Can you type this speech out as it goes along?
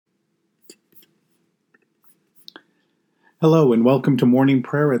Hello and welcome to morning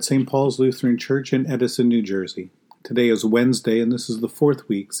prayer at St. Paul's Lutheran Church in Edison, New Jersey. Today is Wednesday and this is the fourth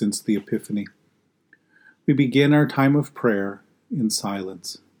week since the Epiphany. We begin our time of prayer in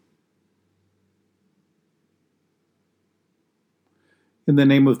silence. In the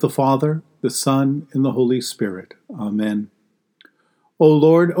name of the Father, the Son, and the Holy Spirit. Amen. O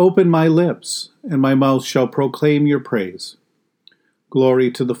Lord, open my lips, and my mouth shall proclaim your praise.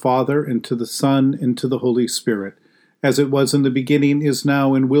 Glory to the Father, and to the Son, and to the Holy Spirit, as it was in the beginning, is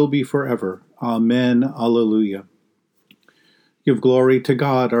now, and will be forever. Amen. Alleluia. Give glory to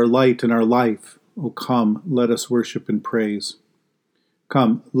God, our light and our life. O come, let us worship and praise.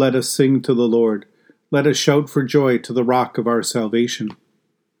 Come, let us sing to the Lord. Let us shout for joy to the rock of our salvation.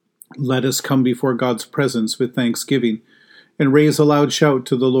 Let us come before God's presence with thanksgiving, and raise a loud shout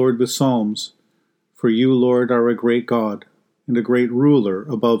to the Lord with psalms. For you, Lord, are a great God, and a great ruler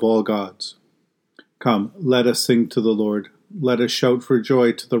above all gods. Come, let us sing to the Lord. Let us shout for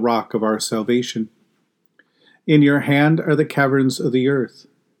joy to the rock of our salvation. In your hand are the caverns of the earth.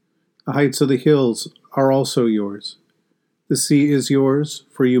 The heights of the hills are also yours. The sea is yours,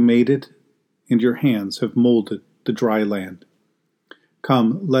 for you made it, and your hands have molded the dry land.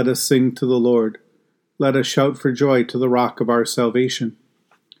 Come, let us sing to the Lord. Let us shout for joy to the rock of our salvation.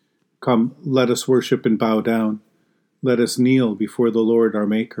 Come, let us worship and bow down. Let us kneel before the Lord our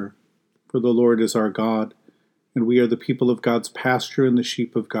Maker. For the Lord is our God, and we are the people of God's pasture and the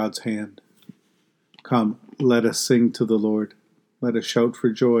sheep of God's hand. Come, let us sing to the Lord. Let us shout for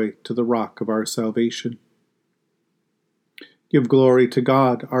joy to the rock of our salvation. Give glory to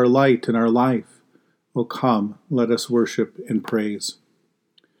God, our light and our life. O come, let us worship and praise.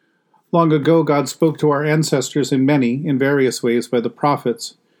 Long ago, God spoke to our ancestors in various ways by the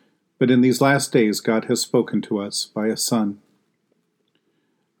prophets, but in these last days, God has spoken to us by a Son.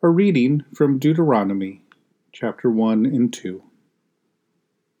 A reading from Deuteronomy, chapter 1 and 2.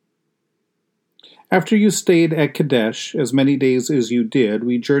 After you stayed at Kadesh as many days as you did,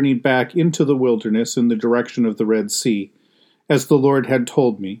 we journeyed back into the wilderness in the direction of the Red Sea, as the Lord had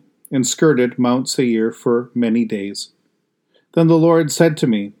told me, and skirted Mount Seir for many days. Then the Lord said to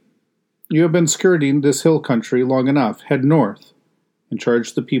me, You have been skirting this hill country long enough. Head north, and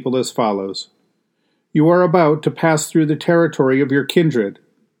charge the people as follows. You are about to pass through the territory of your kindred,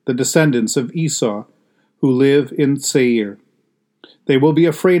 the descendants of Esau, who live in Seir. They will be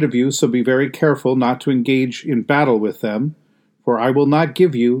afraid of you, so be very careful not to engage in battle with them, for I will not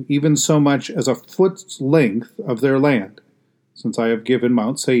give you even so much as a foot's length of their land, since I have given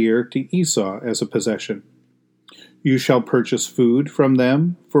Mount Seir to Esau as a possession. You shall purchase food from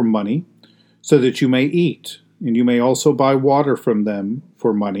them for money, so that you may eat, and you may also buy water from them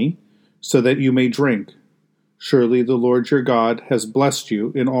for money, so that you may drink. Surely the Lord your God has blessed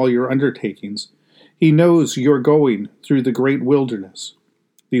you in all your undertakings. He knows you're going through the great wilderness.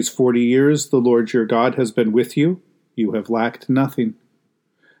 These 40 years the Lord your God has been with you. You have lacked nothing.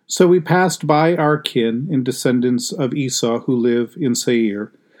 So we passed by our kin and descendants of Esau who live in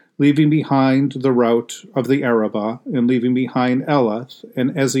Seir, leaving behind the route of the Arabah, and leaving behind Elath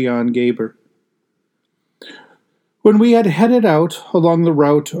and Ezion-Geber. When we had headed out along the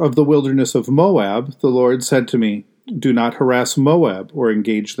route of the wilderness of Moab, the Lord said to me, Do not harass Moab or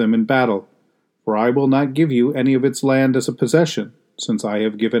engage them in battle, for I will not give you any of its land as a possession, since I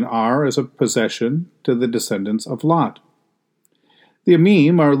have given Ar as a possession to the descendants of Lot. The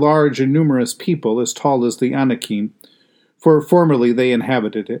Amim are large and numerous people, as tall as the Anakim, for formerly they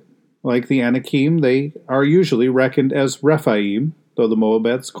inhabited it. Like the Anakim, they are usually reckoned as Rephaim, though the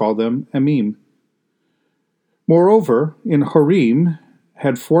Moabites call them Amim. Moreover, in Horim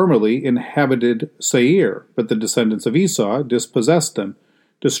had formerly inhabited Seir, but the descendants of Esau dispossessed them,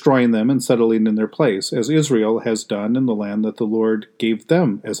 destroying them and settling in their place, as Israel has done in the land that the Lord gave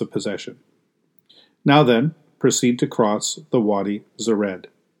them as a possession. Now then, proceed to cross the Wadi Zered.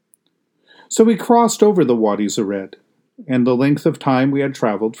 So we crossed over the Wadi Zered, and the length of time we had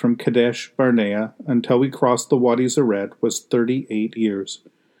traveled from Kadesh Barnea until we crossed the Wadi Zered was 38 years.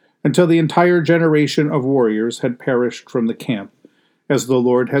 Until the entire generation of warriors had perished from the camp, as the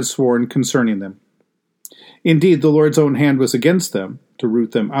Lord had sworn concerning them. Indeed, the Lord's own hand was against them, to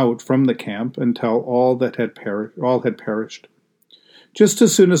root them out from the camp until all had perished. Just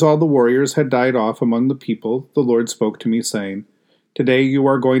as soon as all the warriors had died off among the people, the Lord spoke to me, saying, Today you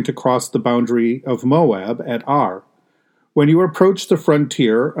are going to cross the boundary of Moab at Ar. When you approach the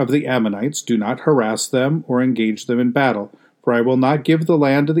frontier of the Ammonites, do not harass them or engage them in battle, for I will not give the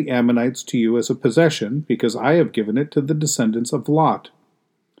land of the Ammonites to you as a possession, because I have given it to the descendants of Lot.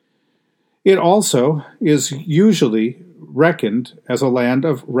 It also is usually reckoned as a land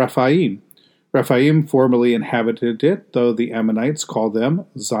of Rephaim, Rephaim formerly inhabited it, though the Ammonites call them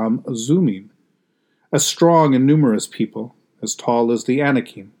Zamzummim, a strong and numerous people, as tall as the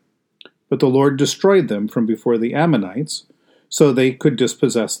Anakim. But the Lord destroyed them from before the Ammonites, so they could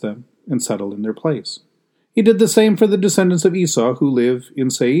dispossess them and settle in their place. He did the same for the descendants of Esau who live in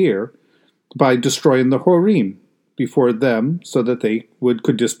Seir, by destroying the Horim before them, so that they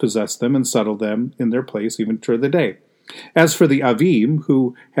could dispossess them and settle them in their place even to the day. As for the Avim,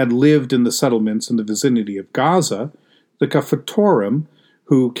 who had lived in the settlements in the vicinity of Gaza, the Caphtorim,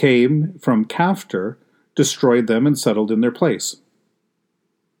 who came from Caphtor, destroyed them and settled in their place.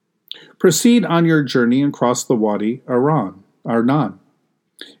 Proceed on your journey and cross the Wadi Arnon.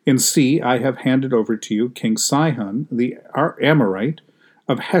 In sea I have handed over to you King Sihon, the Amorite,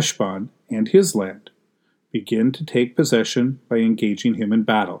 of Heshbon and his land. Begin to take possession by engaging him in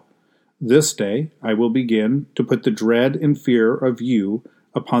battle. This day I will begin to put the dread and fear of you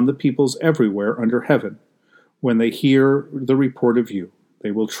upon the peoples everywhere under heaven. When they hear the report of you,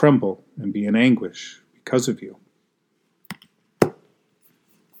 they will tremble and be in anguish because of you.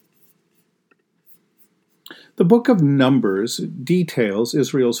 The book of Numbers details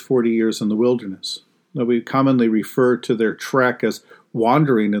Israel's 40 years in the wilderness. Though we commonly refer to their trek as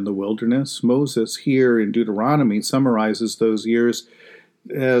wandering in the wilderness, Moses here in Deuteronomy summarizes those years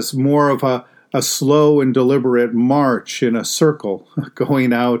as more of a slow and deliberate march in a circle,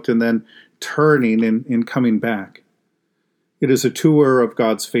 going out and then turning and coming back. It is a tour of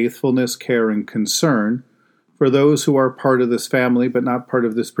God's faithfulness, care, and concern for those who are part of this family but not part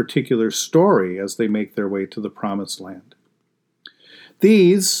of this particular story as they make their way to the promised land.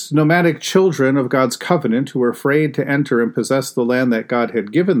 These nomadic children of God's covenant who were afraid to enter and possess the land that God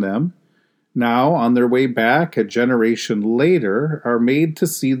had given them, now on their way back a generation later, are made to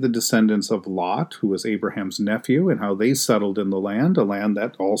see the descendants of Lot, who was Abraham's nephew, and how they settled in the land, a land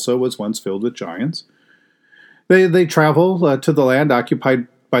that also was once filled with giants. They travel to the land occupied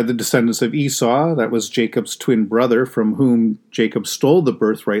by the descendants of Esau, that was Jacob's twin brother, from whom Jacob stole the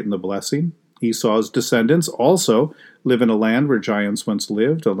birthright and the blessing. Esau's descendants also live in a land where giants once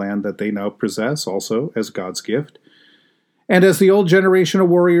lived, a land that they now possess also as God's gift. And as the old generation of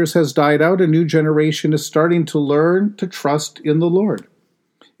warriors has died out, a new generation is starting to learn to trust in the Lord.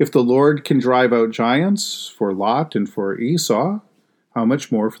 If the Lord can drive out giants for Lot and for Esau, how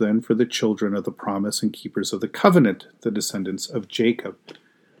much more then for the children of the promise and keepers of the covenant, the descendants of Jacob.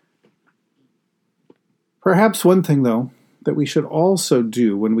 Perhaps one thing, though, that we should also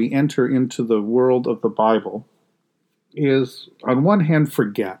do when we enter into the world of the Bible is, on one hand,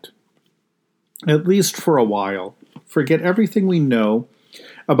 forget, at least for a while, forget everything we know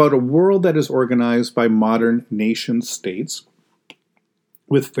about a world that is organized by modern nation-states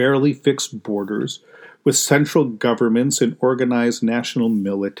with fairly fixed borders, with central governments and organized national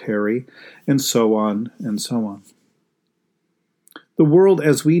military, and so on and so on. The world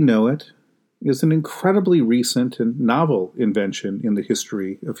as we know it is an incredibly recent and novel invention in the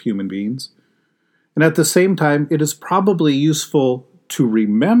history of human beings. And at the same time, it is probably useful to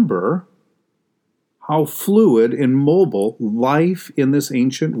remember how fluid and mobile life in this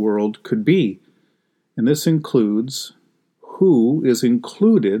ancient world could be. And this includes who is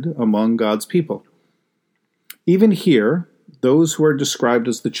included among God's people. Even here, those who are described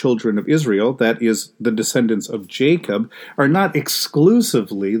as the children of Israel, that is, the descendants of Jacob, are not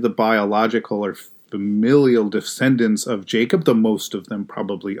exclusively the biological or familial descendants of Jacob, though most of them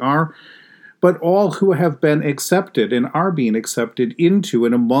probably are, but all who have been accepted and are being accepted into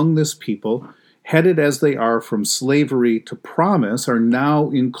and among this people, headed as they are from slavery to promise, are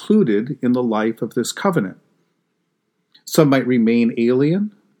now included in the life of this covenant. Some might remain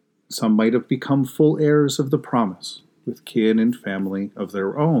alien, some might have become full heirs of the promise, with kin and family of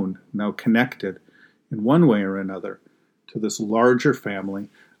their own, now connected in one way or another to this larger family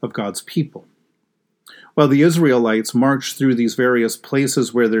of God's people. While the Israelites march through these various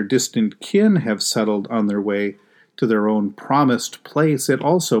places where their distant kin have settled on their way to their own promised place, it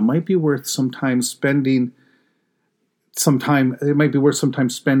also might be worth some time spending some time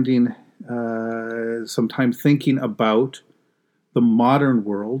thinking about the modern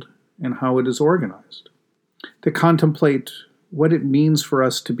world and how it is organized, to contemplate what it means for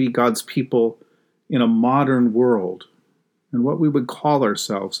us to be God's people in a modern world, and what we would call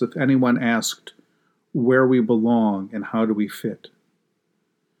ourselves if anyone asked where we belong and how do we fit.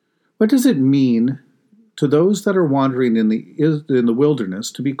 What does it mean to those that are wandering in the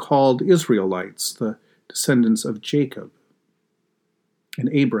wilderness to be called Israelites, the descendants of Jacob and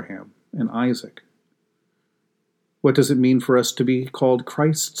Abraham and Isaac? What does it mean for us to be called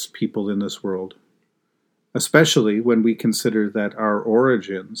Christ's people in this world? especially when we consider that our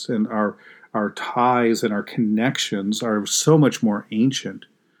origins and our ties and our connections are so much more ancient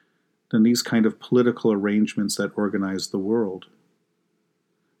than these kind of political arrangements that organize the world.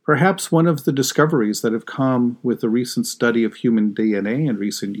 Perhaps one of the discoveries that have come with the recent study of human DNA in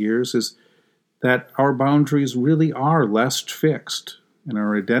recent years is that our boundaries really are less fixed, and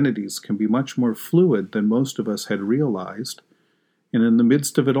our identities can be much more fluid than most of us had realized. And in the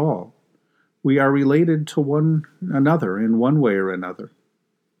midst of it all, we are related to one another in one way or another,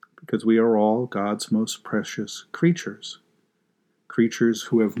 because we are all God's most precious creatures, creatures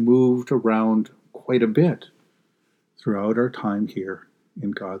who have moved around quite a bit throughout our time here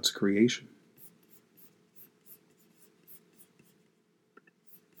in God's creation.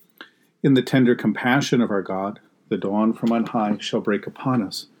 In the tender compassion of our God, the dawn from on high shall break upon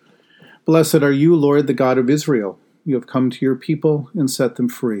us. Blessed are you, Lord, the God of Israel. You have come to your people and set them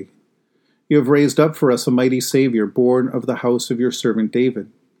free. You have raised up for us a mighty Savior, born of the house of your servant David.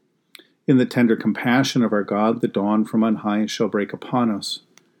 In the tender compassion of our God, the dawn from on high shall break upon us.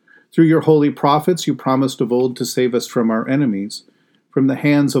 Through your holy prophets, you promised of old to save us from our enemies, from the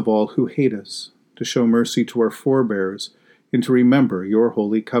hands of all who hate us, to show mercy to our forebears, and to remember your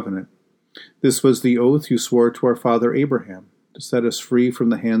holy covenant. This was the oath you swore to our father Abraham, to set us free from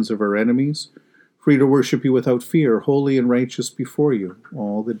the hands of our enemies, free to worship you without fear, holy and righteous before you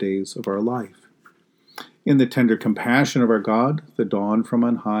all the days of our life. In the tender compassion of our God, the dawn from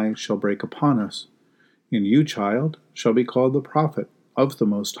on high shall break upon us. And you, child, shall be called the prophet of the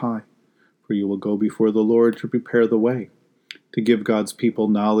Most High, for you will go before the Lord to prepare the way, to give God's people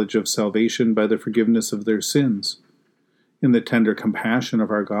knowledge of salvation by the forgiveness of their sins. In the tender compassion of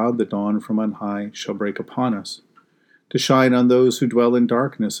our God, the dawn from on high shall break upon us, to shine on those who dwell in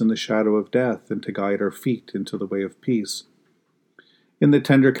darkness and the shadow of death, and to guide our feet into the way of peace. In the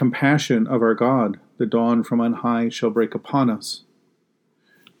tender compassion of our God, the dawn from on high shall break upon us.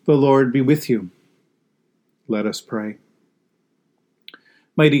 The Lord be with you. Let us pray.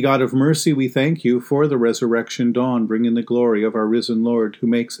 Mighty God of mercy, we thank you for the resurrection dawn, bringing the glory of our risen Lord, who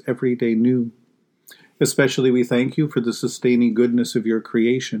makes every day new. Especially we thank you for the sustaining goodness of your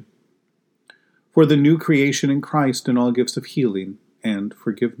creation, for the new creation in Christ and all gifts of healing and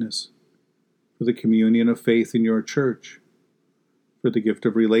forgiveness, for the communion of faith in your church, for the gift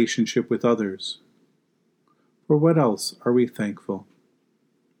of relationship with others. For what else are we thankful?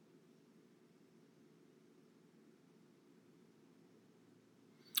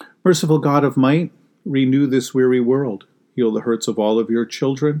 Merciful God of might, renew this weary world, heal the hurts of all of your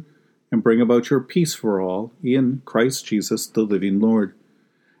children, and bring about your peace for all in Christ Jesus, the living Lord.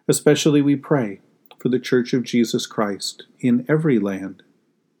 Especially we pray for the Church of Jesus Christ in every land,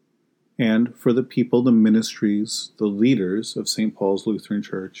 and for the people, the ministries, the leaders of St. Paul's Lutheran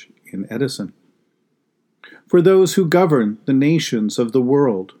Church in Edison, for those who govern the nations of the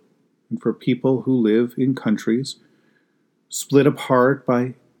world, and for people who live in countries split apart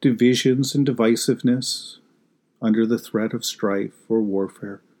by divisions and divisiveness under the threat of strife or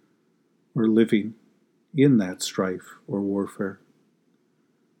warfare, or living in that strife or warfare.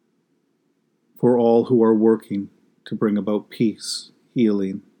 For all who are working to bring about peace,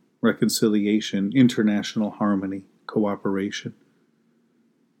 healing, reconciliation, international harmony, cooperation,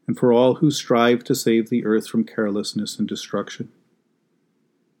 and for all who strive to save the earth from carelessness and destruction.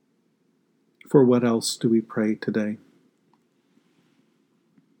 For what else do we pray today?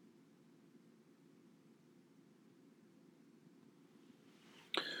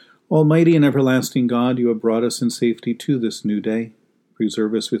 Almighty and everlasting God, you have brought us in safety to this new day.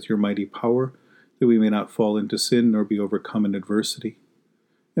 Preserve us with your mighty power, that we may not fall into sin nor be overcome in adversity.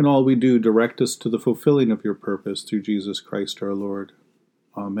 In all we do, direct us to the fulfilling of your purpose through Jesus Christ our Lord.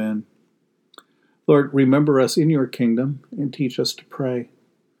 Amen. Lord, remember us in your kingdom and teach us to pray.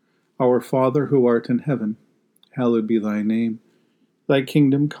 Our Father, who art in heaven, hallowed be thy name. Thy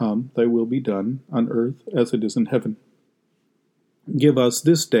kingdom come, thy will be done, on earth as it is in heaven. Give us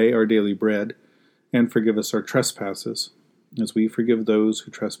this day our daily bread, and forgive us our trespasses, as we forgive those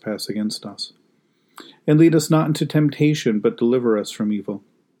who trespass against us. And lead us not into temptation, but deliver us from evil.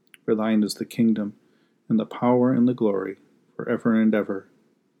 For thine is the kingdom, and the power, and the glory, forever and ever.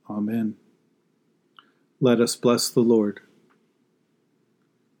 Amen. Let us bless the Lord.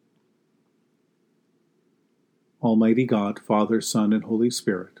 Almighty God, Father, Son, and Holy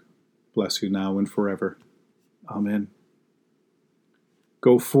Spirit, bless you now and forever. Amen.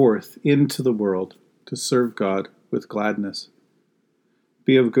 Go forth into the world to serve God with gladness.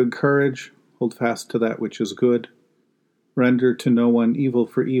 Be of good courage, hold fast to that which is good, render to no one evil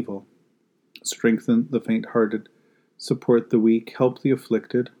for evil, strengthen the faint-hearted, support the weak, help the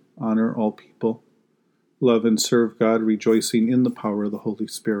afflicted, honor all people, Love and serve God, rejoicing in the power of the Holy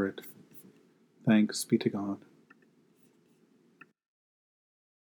Spirit. Thanks be to God.